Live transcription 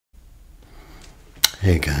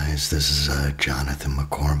Hey guys, this is Jonathan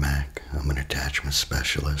McCormack. I'm an attachment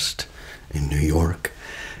specialist in New York,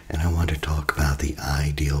 and I want to talk about the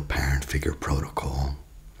ideal parent figure protocol.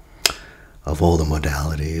 Of all the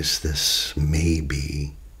modalities, this may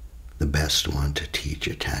be the best one to teach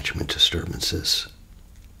attachment disturbances.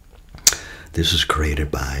 This was created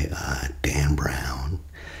by Dan Brown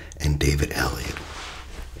and David Elliott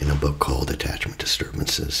in a book called Attachment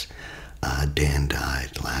Disturbances. Dan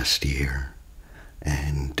died last year,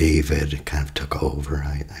 and David kind of took over.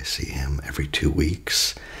 I see him every 2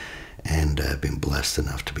 weeks, and I've been blessed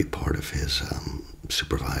enough to be part of his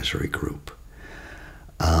supervisory group.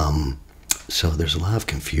 So there's a lot of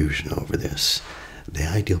confusion over this. The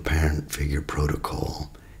ideal parent figure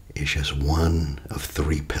protocol is just one of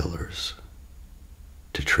 3 pillars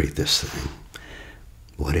to treat this thing.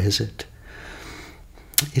 What is it?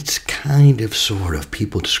 It's kind of, sort of,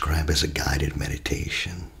 people describe as a guided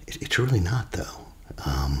meditation. It's really not, though.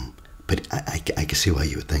 But I can see why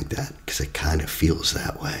you would think that, because it kind of feels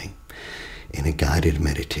that way. In a guided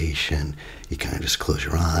meditation, you kind of just close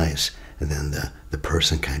your eyes, and then the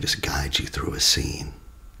person kind of just guides you through a scene.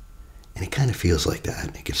 And it kind of feels like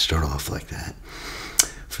that. It can start off like that.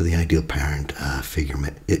 For the ideal parent figure,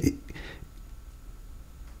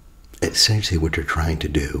 essentially what you're trying to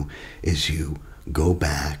do is you go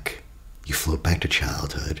back, you float back to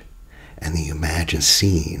childhood, and then you imagine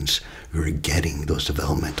scenes where you're getting those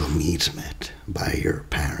developmental needs met by your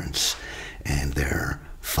parents. And there are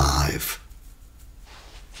 5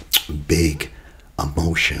 big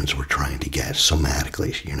emotions we're trying to get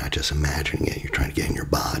somatically. You're not just imagining it, you're trying to get in your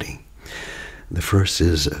body. The first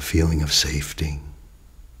is a feeling of safety.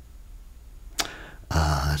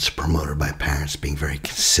 It's promoted by parents being very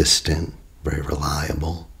consistent, very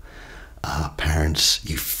reliable. Parents,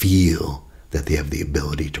 you feel that they have the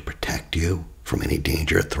ability to protect you from any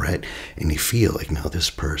danger or threat, and you feel like, no, this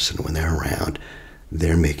person, when they're around,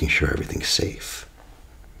 they're making sure everything's safe.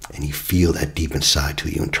 And you feel that deep inside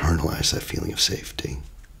till you internalize that feeling of safety.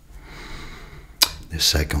 The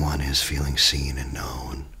second one is feeling seen and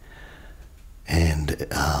known. And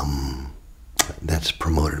that's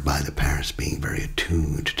promoted by the parents being very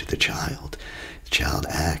attuned to the child. The child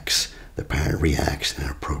acts, the parent reacts in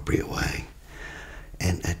an appropriate way.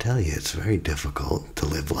 And I tell you, it's very difficult to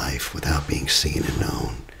live life without being seen and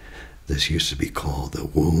known. This used to be called the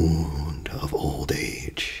wound of old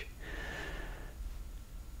age.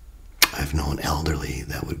 I've known elderly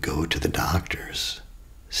that would go to the doctors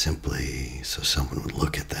simply so someone would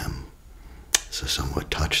look at them, so someone would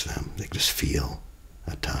touch them. They could just feel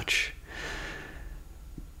a touch.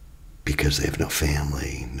 Because they have no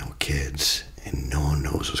family, no kids, and no one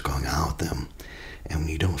knows what's going on with them. And when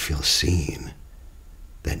you don't feel seen,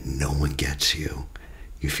 that no one gets you,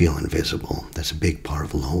 you feel invisible. That's a big part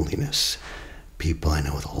of loneliness. People I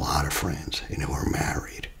know with a lot of friends, who are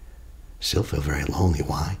married, still feel very lonely.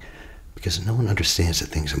 Why? Because no one understands that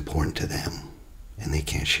things important to them, and they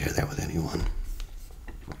can't share that with anyone.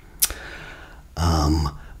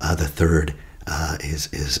 The third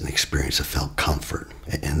is an experience of felt comfort,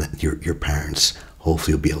 and that your parents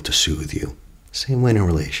hopefully will be able to soothe you. Same way in a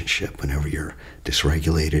relationship. Whenever you're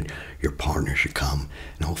dysregulated, your partner should come,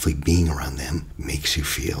 and hopefully being around them makes you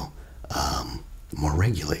feel more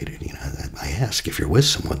regulated. I ask, if you're with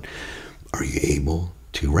someone, are you able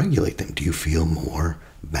to regulate them? Do you feel more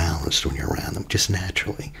balanced when you're around them, just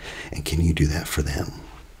naturally? And can you do that for them?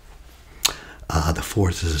 The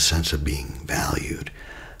fourth is a sense of being valued.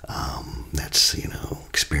 That's,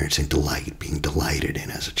 experiencing delight, being delighted in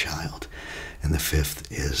as a child. And the fifth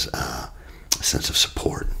is a sense of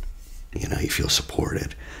support. You feel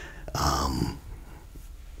supported.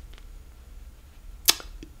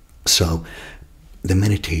 So the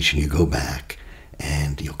meditation, you go back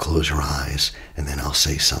and you'll close your eyes, and then I'll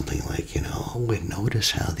say something like,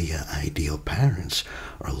 notice how the ideal parents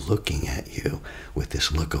are looking at you with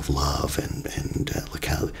this look of love, and look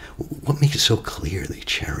what makes it so clear they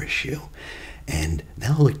cherish you. And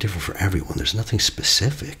that'll look different for everyone. There's nothing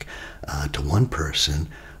specific. To one person,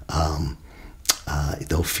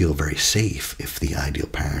 they'll feel very safe if the ideal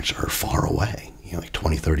parents are far away, like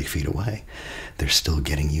 20, 30 feet away. They're still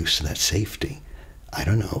getting used to that safety. I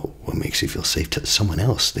don't know what makes you feel safe. To someone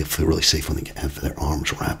else, they feel really safe when they have their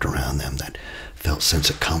arms wrapped around them, that felt sense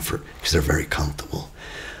of comfort, because they're very comfortable.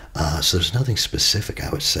 So there's nothing specific, I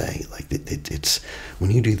would say. Like it's when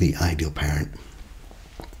you do the ideal parent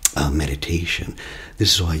meditation,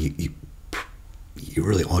 this is why you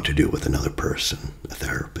really ought to do it with another person, a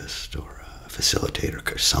therapist or a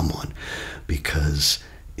facilitator or someone, because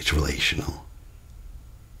it's relational.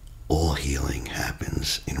 All healing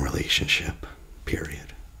happens in relationship,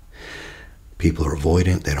 period. People are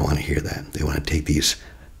avoidant. They don't want to hear that. They want to take these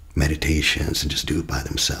meditations and just do it by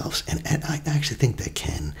themselves. And I actually think that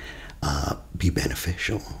can be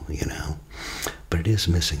beneficial, you know. But it is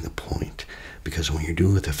missing the point, because when you're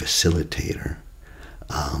doing with a facilitator,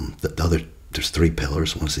 there's three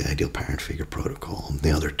pillars. One's the ideal parent figure protocol. And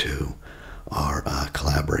the other two are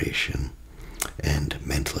collaboration and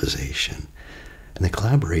mentalization. And the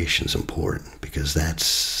collaboration is important because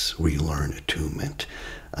that's where you learn attunement.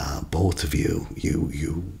 Both of you,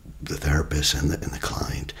 the therapist and the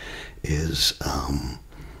client, is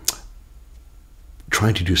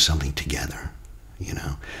trying to do something together, you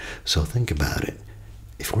know. So think about it.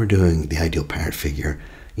 If we're doing the ideal parent figure,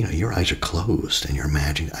 you know, your eyes are closed and you're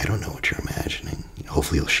imagining. I don't know what you're imagining.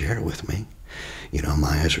 Hopefully you'll share it with me. You know,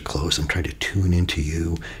 my eyes are closed. I'm trying to tune into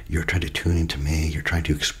you. You're trying to tune into me. You're trying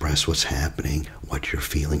to express what's happening, what you're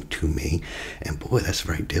feeling to me. And boy, that's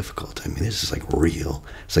very difficult. I mean, this is like real.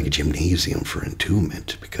 It's like a gymnasium for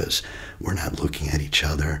attunement, because we're not looking at each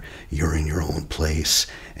other. You're in your own place,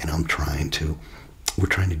 and we're trying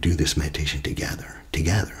to do this meditation together,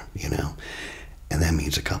 you know. And that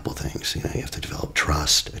means a couple things. You know, you have to develop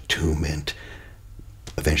trust, attunement,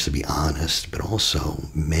 eventually be honest, but also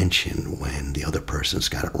mention when the other person's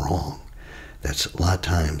got it wrong. That's a lot of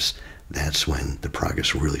times, that's when the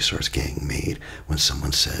progress really starts getting made. When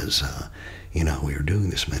someone says, you know, we were doing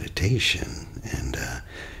this meditation and,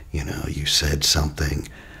 you know, you said something,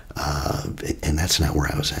 and that's not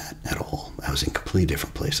where I was at all. I was in a completely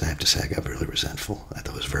different place. I have to say, I got really resentful. I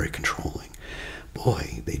thought it was very controlling.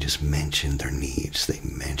 Boy, they just mentioned their needs. They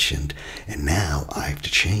mentioned, and now I have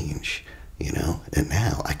to change. You know, and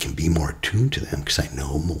now I can be more attuned to them because I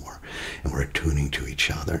know more, and we're attuning to each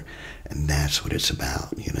other, and that's what it's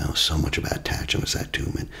about. You know, so much about attachment is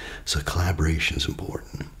attunement. So collaboration is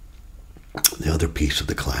important. The other piece of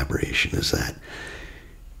the collaboration is that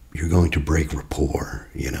you're going to break rapport.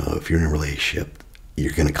 You know, if you're in a relationship,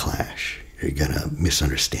 you're going to clash. You're going to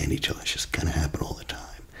misunderstand each other. It's just going to happen all the time.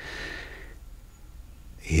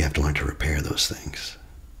 You have to learn to repair those things.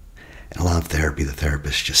 And a lot of therapy, the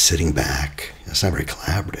therapist just sitting back. It's not very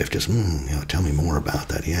collaborative. Just, you know, tell me more about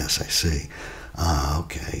that. Yes, I see.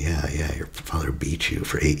 Okay, yeah. Your father beat you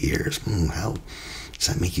for 8 years. How does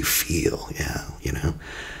that make you feel? Yeah, you know.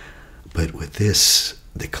 But with this,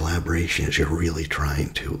 the collaboration is you're really trying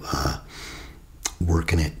to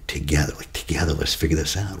work in it together. Like, together, let's figure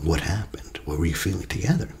this out. What happened? What were you feeling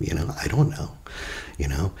together? You know, I don't know. You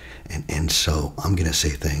know, and so I'm going to say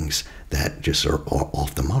things that just are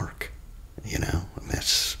off the mark. You know,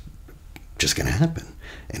 that's just going to happen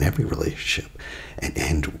in every relationship.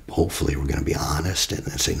 And hopefully we're going to be honest and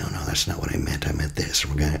say, no, that's not what I meant. I meant this.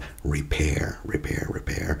 And we're going to repair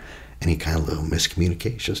any kind of little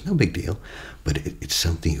miscommunications. No big deal. But it's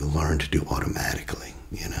something you learn to do automatically,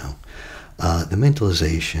 you know. The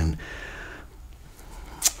mentalization,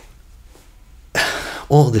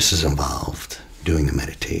 all this is involved doing the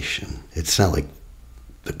meditation. It's not like,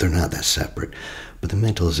 but they're not that separate. But the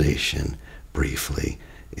mentalization, briefly,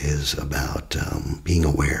 is about being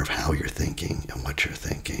aware of how you're thinking and what you're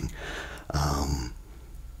thinking.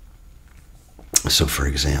 So, for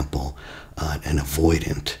example, an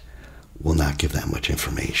avoidant will not give that much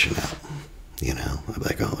information out. You know, I'll be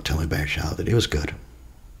like, oh, tell me about your childhood. It was good.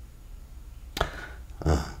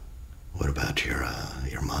 What about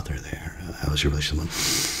your mother there? How was your relationship?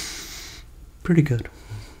 Pretty good.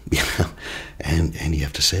 You know, and you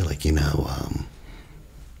have to say, like, you know,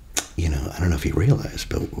 I don't know if you realize,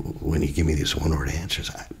 but when you give me these one-word answers,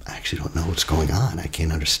 I actually don't know what's going on. I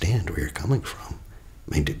can't understand where you're coming from.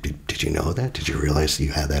 I mean, did you know that? Did you realize that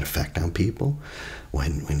you had that effect on people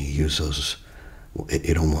when you use those?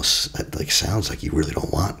 It almost like sounds like you really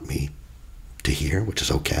don't want me to hear, which is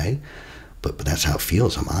okay, but that's how it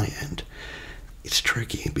feels on my end. It's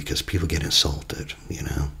tricky because people get insulted, you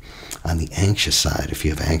know. On the anxious side, if you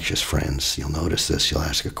have anxious friends, you'll notice this. You'll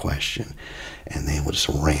ask a question, and they will just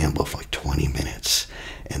ramble for like 20 minutes.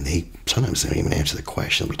 And sometimes they don't even answer the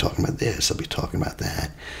question. They'll be talking about this, they'll be talking about that,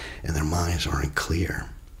 and their minds aren't clear.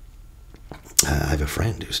 I have a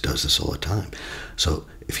friend who does this all the time. So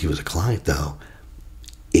if he was a client, though,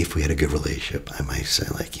 if we had a good relationship, I might say,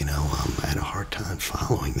 like, you know, I had a hard time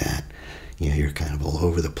following that. You know, you're kind of all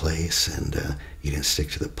over the place, and you didn't stick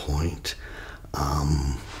to the point.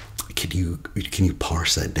 Can you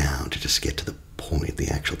parse that down to just get to the point, the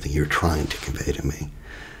actual thing you're trying to convey to me?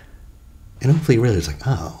 And hopefully you realize, like,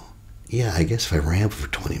 oh, yeah, I guess if I ramble for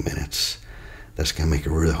 20 minutes, that's going to make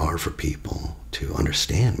it really hard for people to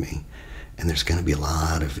understand me. And there's going to be a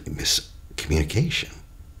lot of miscommunication.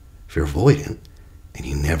 If you're avoidant and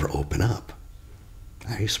you never open up,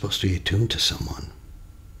 how are you supposed to be attuned to someone?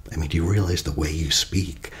 I mean, Do you realize the way you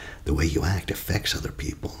speak, the way you act affects other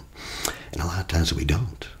people? And a lot of times we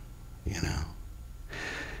don't, you know.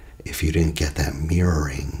 If you didn't get that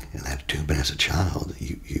mirroring and that attunement as a child,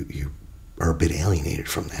 you are a bit alienated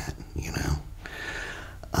from that, you know.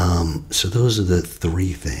 So those are the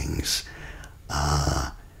three things.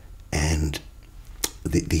 And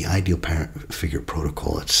the ideal parent figure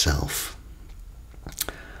protocol itself,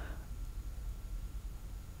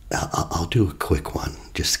 I'll do a quick one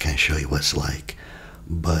just to kind of show you what it's like.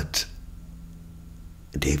 But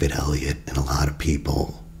David Elliott and a lot of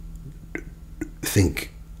people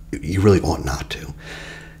think you really ought not to.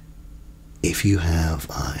 If you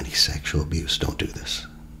have any sexual abuse, don't do this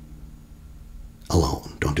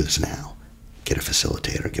alone. Don't do this now. Get a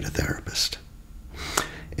facilitator, get a therapist.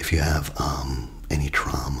 If you have any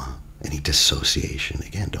trauma, any dissociation,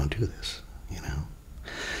 again, don't do this, you know.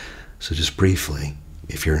 So just briefly,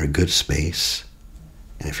 if you're in a good space,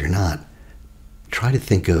 and if you're not, try to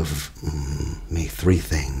think of maybe 3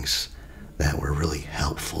 things that were really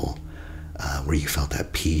helpful, where you felt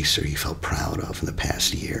that peace or you felt proud of in the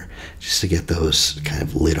past year, just to get those kind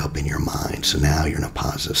of lit up in your mind. So now you're in a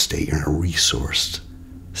positive state, you're in a resourced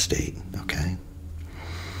state, okay?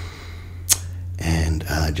 And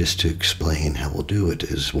just to explain how we'll do it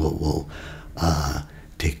is we'll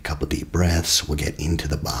take a couple deep breaths, we'll get into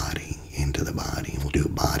the body, and we'll do a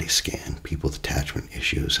body scan. People with attachment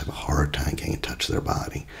issues have a hard time getting in touch with their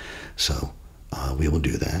body. So we will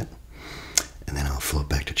do that. And then I'll float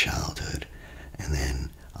back to childhood. And then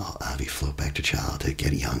I'll have you float back to childhood,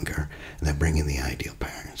 get younger, and then bring in the ideal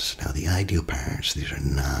parents. Now the ideal parents, these are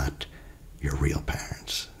not your real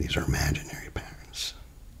parents. These are imaginary parents.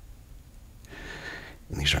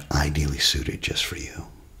 And these are ideally suited just for you.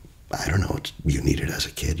 I don't know what you needed as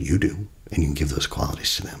a kid. You do. And you can give those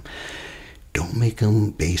qualities to them. Don't make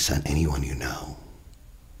them based on anyone you know.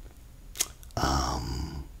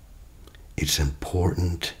 It's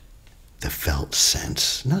important, the felt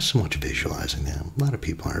sense, not so much visualizing them. A lot of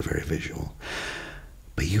people aren't very visual.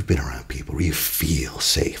 But you've been around people where you feel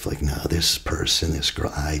safe. Like, no, this person, this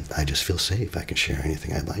girl, I just feel safe. I can share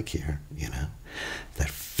anything I'd like here, you know. That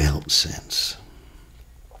felt sense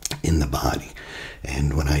in the body.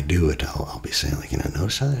 And when I do it, I'll be saying, like, you know,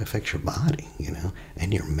 notice how that affects your body, you know,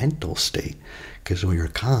 and your mental state. Because when you're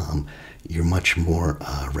calm, you're much more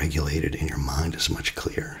regulated and your mind is much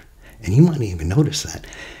clearer. And you might even notice that.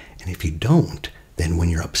 And if you don't, then when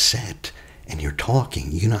you're upset and you're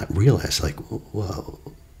talking, you not realize, like, well,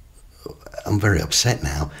 I'm very upset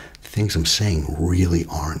now. The things I'm saying really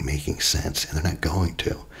aren't making sense, and they're not going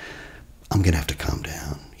to. I'm going to have to calm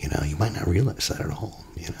down. You know, you might not realize that at all,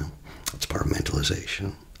 you know. It's part of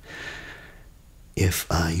mentalization. If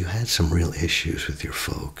you had some real issues with your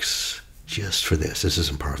folks, just for this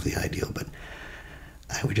isn't part of the ideal, but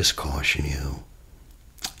I would just caution you.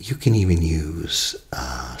 You can even use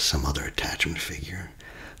some other attachment figure.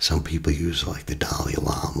 Some people use like the Dalai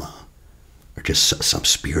Lama, or just some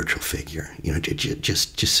spiritual figure, you know,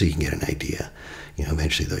 just so you can get an idea. You know,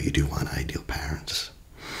 eventually though, you do want ideal parents.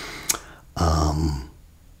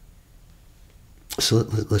 So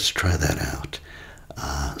let's try that out.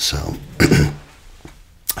 So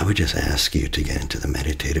I would just ask you to get into the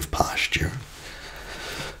meditative posture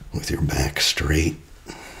with your back straight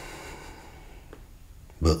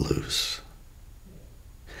but loose.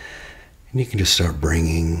 And you can just start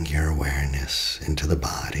bringing your awareness into the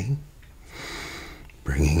body,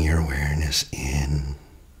 bringing your awareness in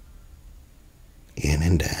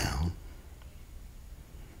and down.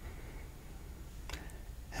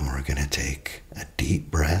 And we're going to take a deep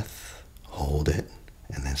breath, hold it,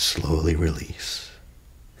 and then slowly release.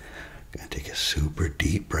 Going to take a super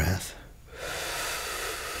deep breath.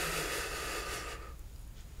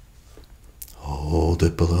 Hold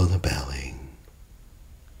it below the belly.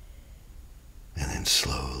 And then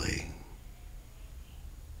slowly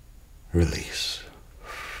release.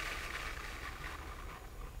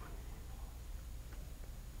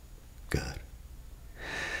 Good.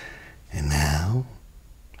 And now,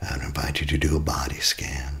 I would invite you to do a body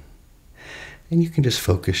scan. And you can just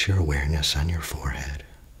focus your awareness on your forehead.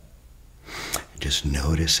 Just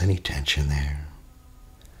notice any tension there.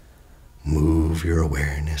 Move your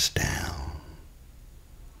awareness down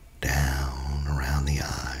around the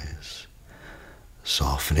eyes,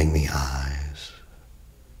 softening the eyes,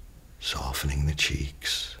 softening the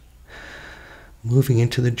cheeks, moving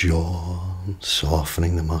into the jaw,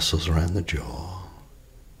 softening the muscles around the jaw.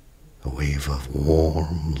 A wave of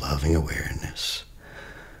warm, loving awareness,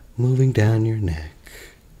 moving down your neck,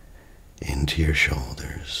 into your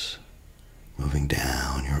shoulders, moving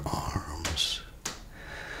down your arms,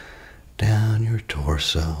 down your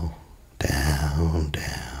torso, down,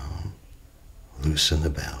 down. Loosen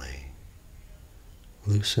the belly,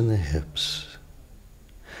 loosen the hips.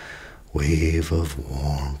 Wave of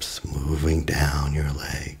warmth moving down your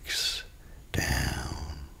legs,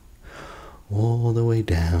 down, all the way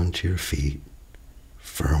down to your feet,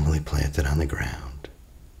 firmly planted on the ground,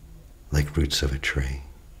 like roots of a tree.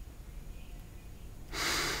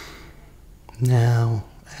 Now,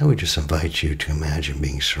 I would just invite you to imagine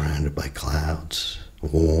being surrounded by clouds,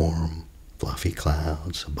 warm, fluffy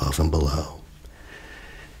clouds above and below.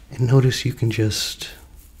 And notice you can just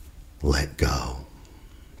let go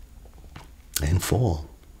and fall.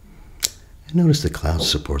 And notice the clouds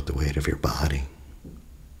support the weight of your body.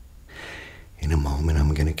 In a moment,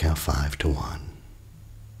 I'm going to count 5 to 1.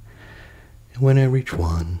 And when I reach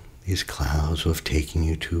 1, these clouds will have taken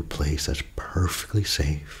you to a place that's perfectly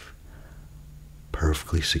safe,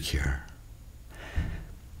 perfectly secure.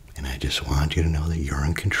 And I just want you to know that you're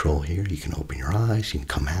in control here. You can open your eyes, you can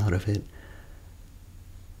come out of it.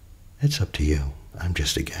 It's up to you. I'm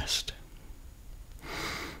just a guest.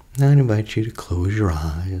 Now I invite you to close your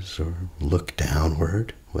eyes or look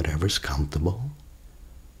downward, whatever's comfortable.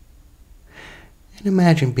 And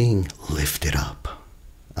imagine being lifted up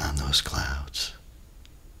on those clouds.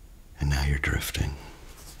 And now you're drifting.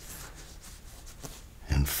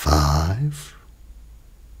 And 5,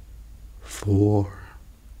 4,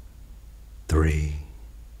 3,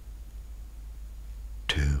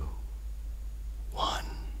 2, 1.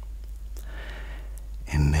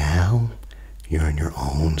 And now you're in your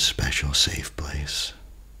own special safe place.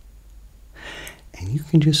 And you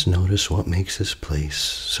can just notice what makes this place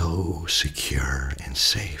so secure and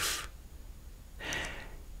safe.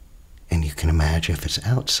 And you can imagine if it's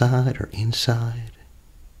outside or inside.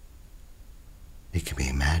 It can be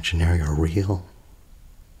imaginary or real.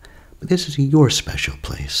 But this is your special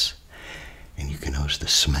place. And you can notice the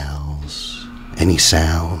smells, any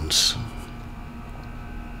sounds.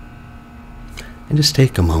 And just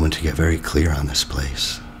take a moment to get very clear on this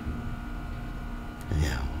place.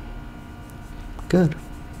 Yeah. Good.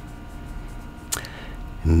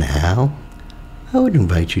 And now, I would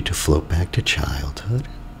invite you to float back to childhood,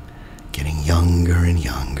 getting younger and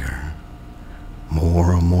younger,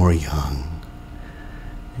 more and more young,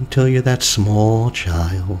 until you're that small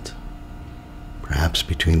child, perhaps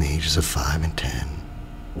between the ages of 5 and 10.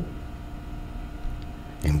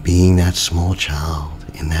 And being that small child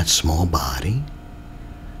in that small body,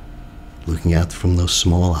 looking out from those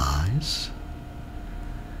small eyes,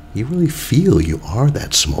 you really feel you are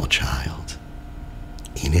that small child,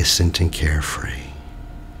 innocent and carefree,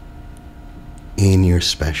 in your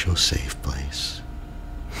special safe place.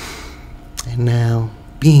 And now,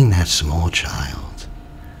 being that small child,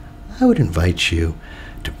 I would invite you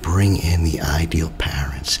to bring in the ideal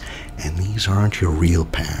parents. And these aren't your real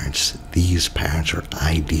parents. These parents are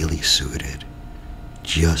ideally suited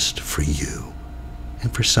just for you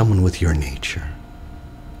and for someone with your nature.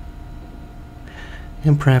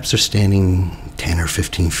 And perhaps they're standing 10 or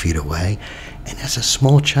 15 feet away. And as a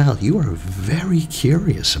small child, you are very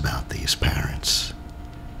curious about these parents.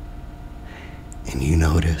 And you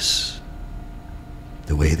notice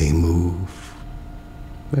the way they move,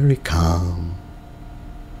 very calm,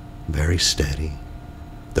 very steady.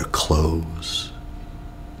 Their clothes,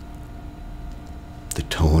 the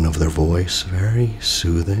tone of their voice, very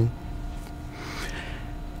soothing.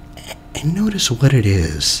 And notice what it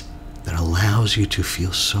is that allows you to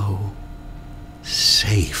feel so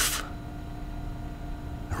safe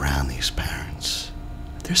around these parents.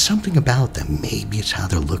 There's something about them. Maybe it's how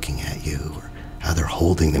they're looking at you or how they're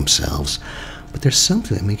holding themselves, but there's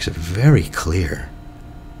something that makes it very clear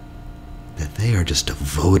that they are just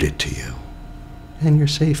devoted to you and your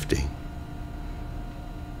safety.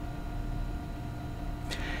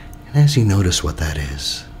 And as you notice what that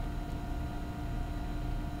is,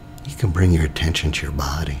 you can bring your attention to your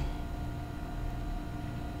body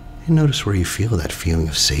and notice where you feel that feeling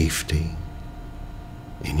of safety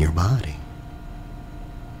in your body.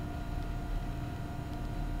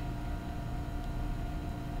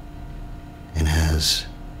 And as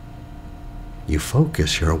you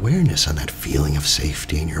focus your awareness on that feeling of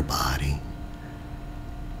safety in your body,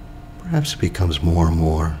 perhaps it becomes more and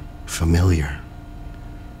more familiar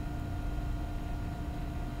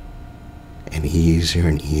and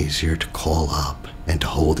easier to call up and to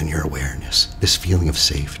hold in your awareness, this feeling of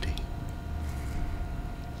safety.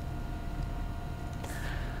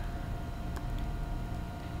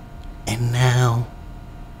 And now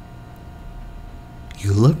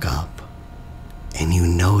you look up and you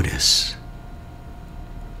notice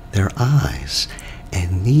their eyes,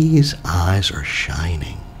 and these eyes are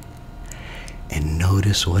shining. and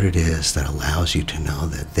notice what it is that allows you to know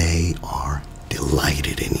that they are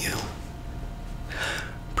delighted in you.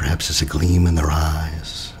 Perhaps it's a gleam in their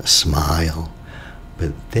eyes, a smile,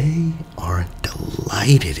 but they are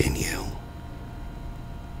delighted in you.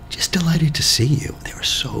 Just delighted to see you. They are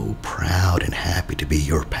so proud and happy to be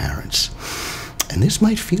your parents. And this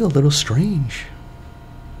might feel a little strange.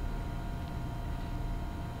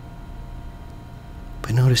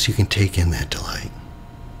 But notice you can take in that delight.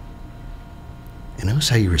 And notice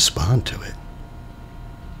how you respond to it.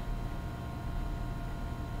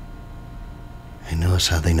 And notice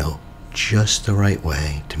how they know just the right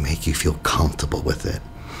way to make you feel comfortable with it.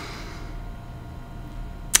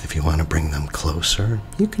 If you want to bring them closer,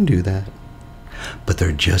 you can do that. But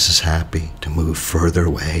they're just as happy to move further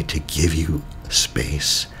away to give you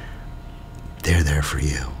space. They're there for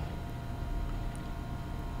you.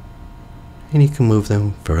 And you can move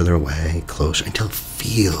them further away, closer, until it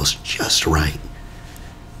feels just right.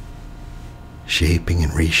 Shaping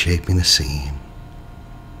and reshaping the scene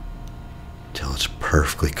till it's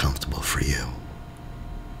perfectly comfortable for you.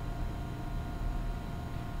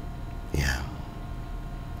 Yeah.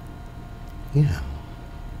 Yeah.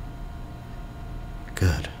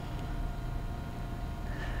 Good.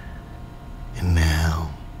 And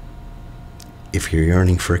now, if you're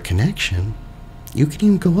yearning for a connection, you can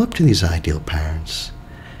even go up to these ideal parents.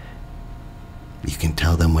 You can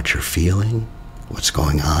tell them what you're feeling, what's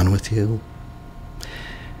going on with you.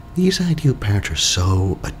 These ideal parents are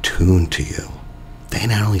so attuned to you. They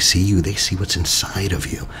not only see you, they see what's inside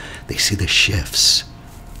of you. They see the shifts.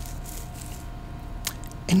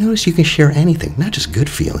 And notice you can share anything, not just good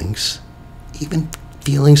feelings, even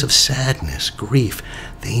feelings of sadness, grief.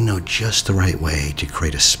 They know just the right way to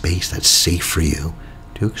create a space that's safe for you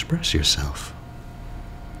to express yourself.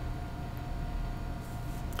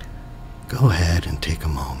 Go ahead and take a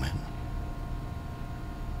moment.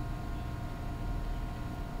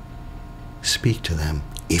 Speak to them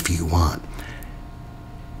if you want.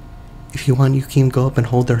 If you want, you can go up and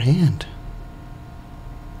hold their hand.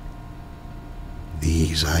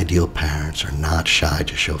 These ideal parents are not shy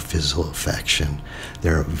to show physical affection.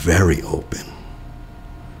 They're very open,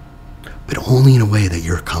 but only in a way that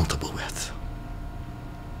you're comfortable with.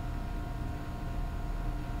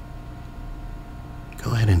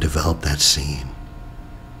 Go ahead and develop that scene.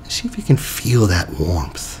 See if you can feel that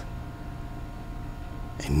warmth.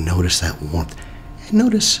 And notice that warmth. And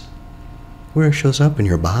notice where it shows up in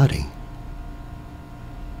your body.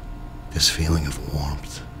 This feeling of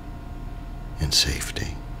warmth and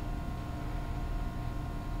safety.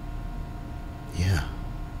 Yeah.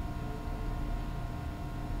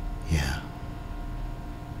 Yeah.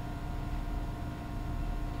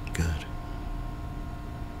 Good.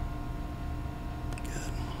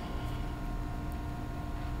 Good.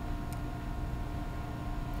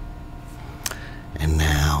 And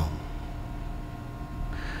now,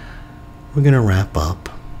 we're going to wrap up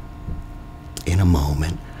in a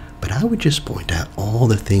moment. But I would just point out all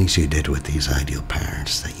the things you did with these ideal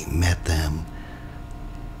parents, that you met them,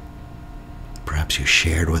 perhaps you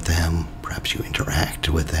shared with them, perhaps you interacted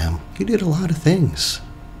with them. You did a lot of things.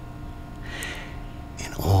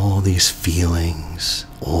 And all these feelings,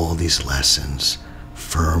 all these lessons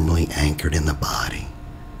firmly anchored in the body,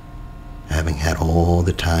 having had all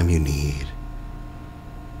the time you need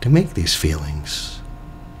to make these feelings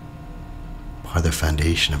part of the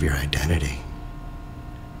foundation of your identity.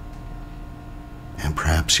 And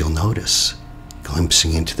perhaps you'll notice,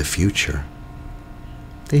 glimpsing into the future,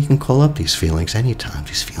 that you can call up these feelings anytime,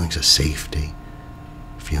 these feelings of safety,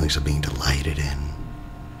 feelings of being delighted in.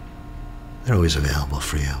 They're always available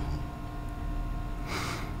for you.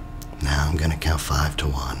 Now I'm going to count 5 to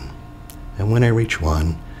 1. And when I reach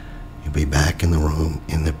 1, you'll be back in the room,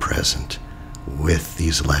 in the present, with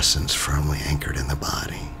these lessons firmly anchored in the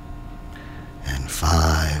body. And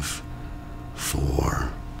 5,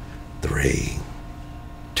 4, 3,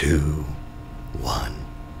 2, 1.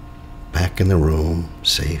 Back in the room,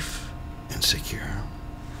 safe and secure.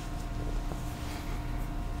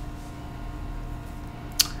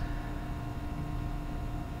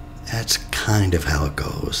 That's kind of how it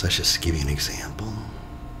goes. Let's just give you an example.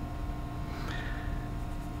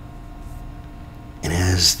 And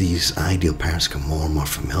as these ideal parents become more and more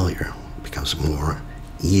familiar, it becomes more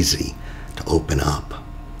easy to open up,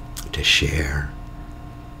 to share.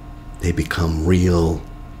 They become real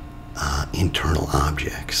internal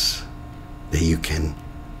objects that you can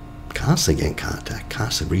constantly get in contact,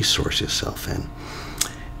 constantly resource yourself in.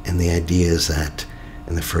 And the idea is that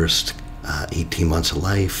in the first 18 months of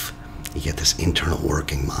life, you get this internal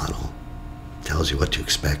working model. Tells you what to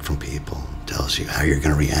expect from people, tells you how you're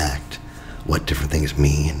going to react, what different things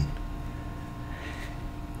mean.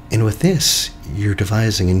 And with this, you're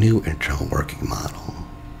devising a new internal working model.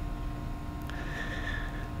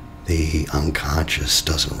 The unconscious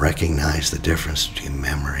doesn't recognize the difference between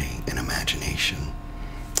memory and imagination.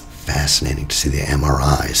 Fascinating to see the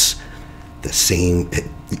MRIs. The same,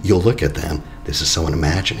 you'll look at them. This is someone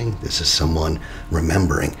imagining, this is someone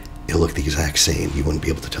remembering. It'll look the exact same. You wouldn't be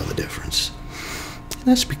able to tell the difference. And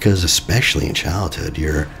that's because, especially in childhood,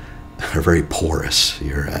 you're very porous.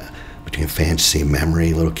 You're between fantasy and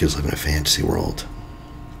memory. Little kids live in a fantasy world.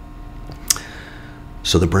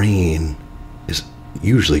 So the brain is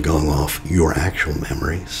usually going off your actual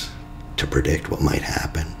memories to predict what might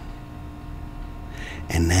happen.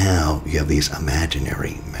 And now you have these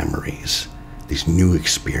imaginary memories, these new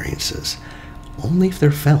experiences, only if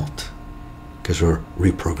they're felt, because we're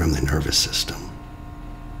reprogramming the nervous system.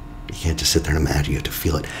 You can't just sit there and imagine, you have to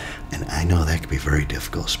feel it. And I know that can be very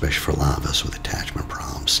difficult, especially for a lot of us with attachment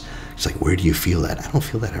problems. It's like, where do you feel that? I don't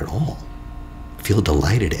feel that at all. I feel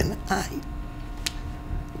delighted in.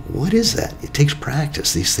 What is that? It takes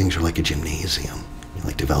practice. These things are like a gymnasium,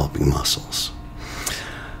 like developing muscles.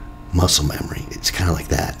 Muscle memory, it's kind of like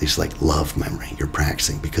that. It's like love memory. You're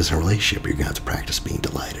practicing, because in a relationship, you're going to have to practice being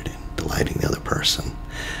delighted in, delighting the other person.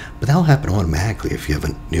 But that'll happen automatically if you have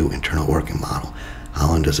a new internal working model. How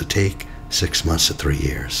long does it take? 6 months to 3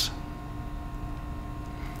 years.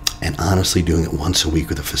 And honestly, doing it once a week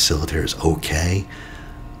with a facilitator is okay,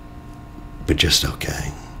 but just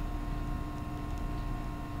okay.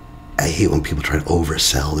 I hate when people try to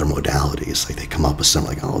oversell their modalities. Like they come up with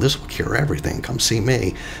something like, oh, this will cure everything. Come see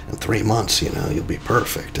me. In 3 months, you'll be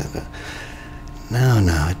perfect. And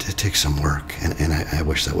no, it takes some work. And I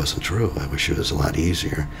wish that wasn't true. I wish it was a lot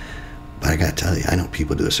easier. But I got to tell you, I know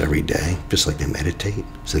people do this every day, just like they meditate.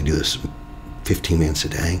 So they do this 15 minutes a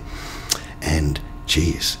day. And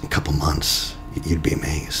geez, in a couple months, you'd be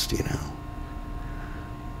amazed,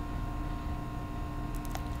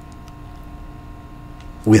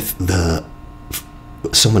 With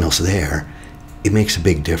someone else there, it makes a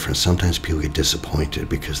big difference. Sometimes people get disappointed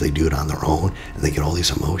because they do it on their own and they get all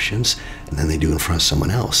these emotions, and then they do it in front of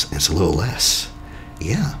someone else and it's a little less.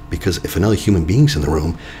 Yeah, because if another human being's in the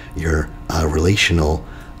room, your relational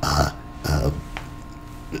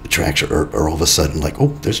tracks are all of a sudden like, oh,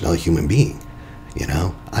 there's another human being.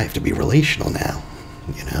 I have to be relational now.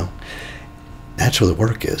 That's where the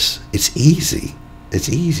work is. It's easy. It's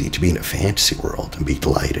easy to be in a fantasy world and be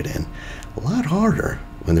delighted in. A lot harder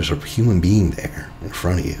when there's a human being there in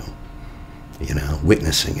front of you,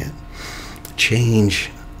 witnessing it. Change,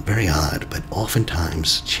 very odd, but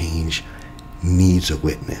oftentimes change needs a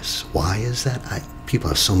witness. Why is that? People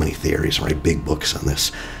have so many theories and write big books on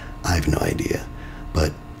this. I have no idea.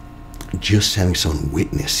 But just having someone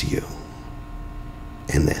witness you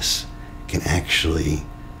in this can actually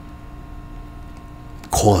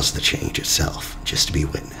cause the change itself, just to be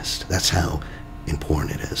witnessed. That's how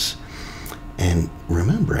important it is. And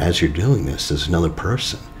remember, as you're doing this, there's another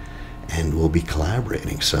person, and we'll be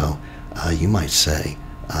collaborating. So you might say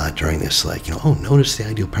during this, like, oh, notice the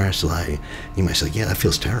ideal parent's delight. You might say, yeah, that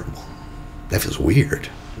feels terrible. That feels weird.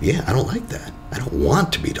 Yeah, I don't like that. I don't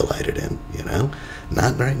want to be delighted in,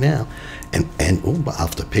 not right now. And I'll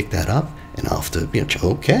have to pick that up, and I'll have to,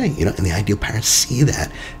 okay, and the ideal parents see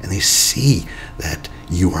that, and they see that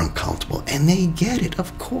you are uncomfortable, and they get it.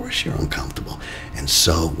 Of course you're uncomfortable. And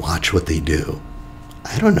so watch what they do.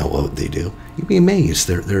 I don't know what they do. You'd be amazed.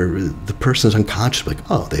 The person's unconscious, like,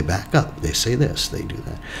 oh, they back up. They say this, they do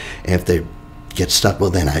that. And if they get stuck, well,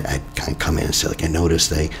 then I kind of come in and say, like, I notice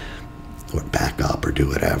they or back up or do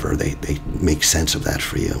whatever. They make sense of that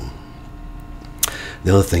for you.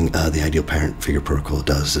 The other thing the Ideal Parent Figure Protocol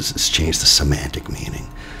does is change the semantic meaning.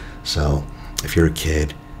 So if you're a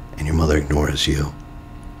kid and your mother ignores you,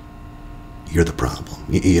 you're the problem.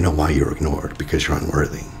 You know why you're ignored, because you're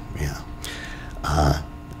unworthy. Yeah.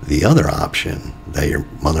 The other option, that your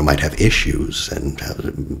mother might have issues, and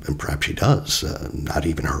perhaps she does, not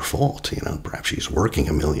even her fault, perhaps she's working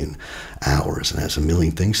 1,000,000 hours and has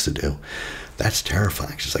 1,000,000 things to do. That's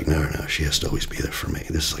terrifying. She's like, no, she has to always be there for me.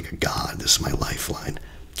 This is like a god. This is my lifeline.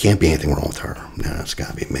 Can't be anything wrong with her. No, it's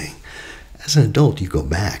got to be me. As an adult, you go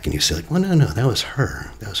back and you say, like, well, no, that was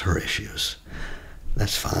her. That was her issues.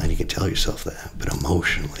 That's fine. You can tell yourself that. But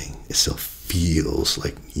emotionally, it still feels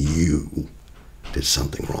like you did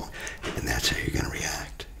something wrong. And that's how you're going to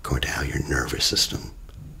react, according to how your nervous system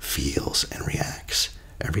feels and reacts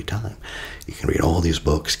every time. You can read all these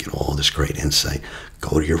books, get all this great insight,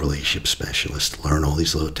 go to your relationship specialist, learn all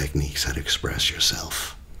these little techniques, how to express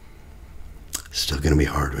yourself. It's still going to be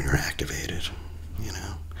hard when you're activated,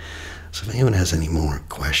 So if anyone has any more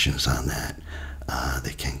questions on that,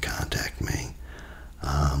 they can contact me.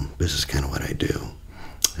 This is kind of what I do.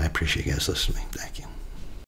 I appreciate you guys listening. Thank you.